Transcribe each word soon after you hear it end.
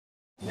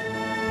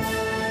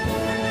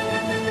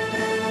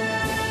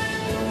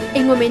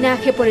En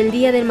homenaje por el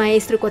Día del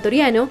Maestro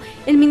Ecuatoriano,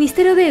 el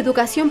Ministerio de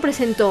Educación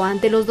presentó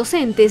ante los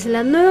docentes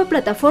la nueva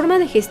plataforma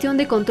de gestión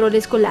de control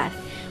escolar,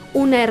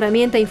 una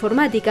herramienta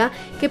informática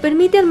que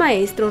permite al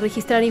maestro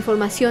registrar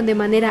información de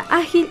manera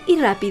ágil y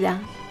rápida.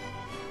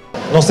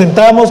 Nos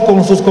sentamos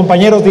con sus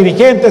compañeros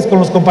dirigentes, con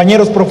los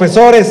compañeros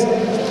profesores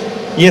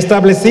y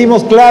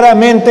establecimos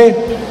claramente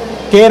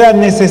que era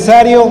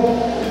necesario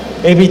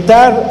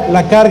evitar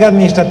la carga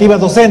administrativa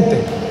docente.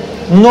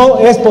 No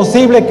es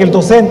posible que el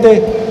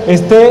docente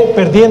esté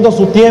perdiendo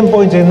su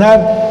tiempo en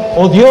llenar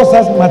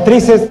odiosas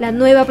matrices. La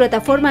nueva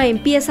plataforma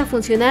empieza a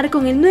funcionar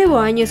con el nuevo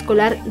año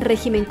escolar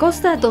Régimen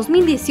Costa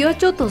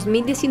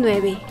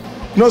 2018-2019.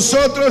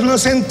 Nosotros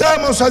nos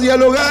sentamos a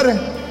dialogar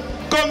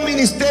con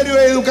Ministerio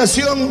de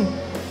Educación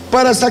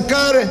para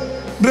sacar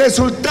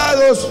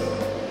resultados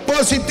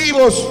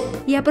positivos.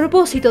 Y a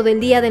propósito del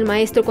Día del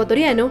Maestro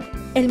Ecuatoriano,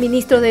 el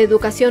ministro de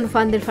Educación,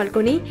 Fander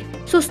Falconi,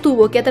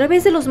 sostuvo que a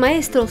través de los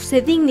maestros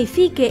se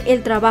dignifique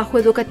el trabajo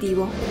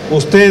educativo.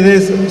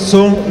 Ustedes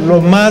son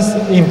lo más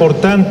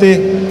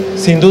importante,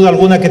 sin duda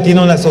alguna, que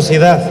tiene una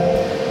sociedad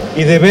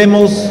y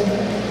debemos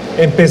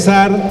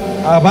empezar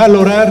a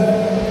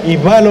valorar y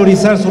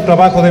valorizar su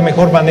trabajo de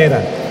mejor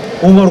manera.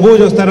 Un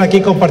orgullo estar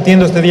aquí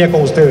compartiendo este día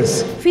con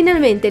ustedes.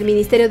 Finalmente, el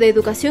Ministerio de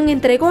Educación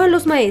entregó a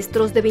los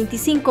maestros de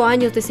 25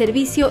 años de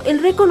servicio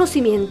el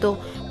reconocimiento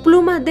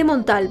Pluma de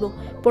Montalvo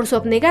por su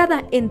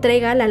abnegada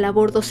entrega a la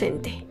labor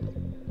docente.